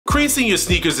Creasing your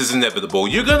sneakers is inevitable.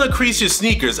 You're gonna crease your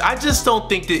sneakers. I just don't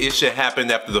think that it should happen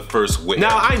after the first wear.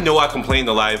 Now, I know I complain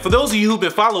a lot. For those of you who've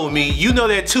been following me, you know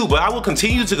that too, but I will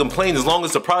continue to complain as long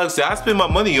as the products that I spend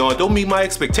my money on don't meet my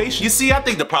expectations. You see, I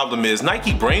think the problem is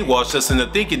Nike brainwashed us into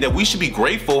thinking that we should be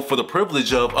grateful for the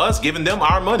privilege of us giving them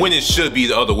our money, when it should be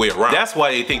the other way around. That's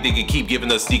why they think they can keep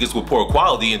giving us sneakers with poor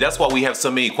quality, and that's why we have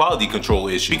so many quality control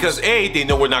issues. Because A, they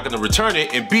know we're not gonna return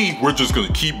it, and B, we're just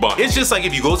gonna keep buying. It's just like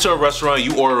if you go to a restaurant,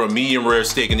 you order a medium rare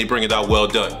steak and they bring it out well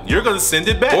done. You're gonna send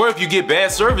it back. Or if you get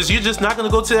bad service, you're just not gonna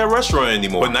go to that restaurant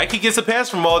anymore. But Nike gets a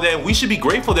pass from all that, and we should be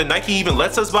grateful that Nike even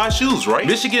lets us buy shoes, right?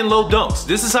 Michigan low dunks.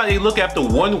 This is how they look after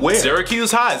one wear.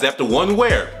 Syracuse highs after one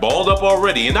wear. Balled up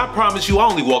already, and I promise you I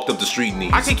only walked up the street in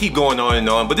these. I can keep going on and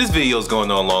on, but this video is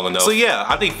going on long enough. So yeah,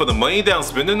 I think for the money that I'm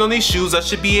spending on these shoes, I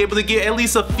should be able to get at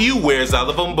least a few wears out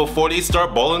of them before they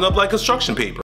start balling up like construction paper.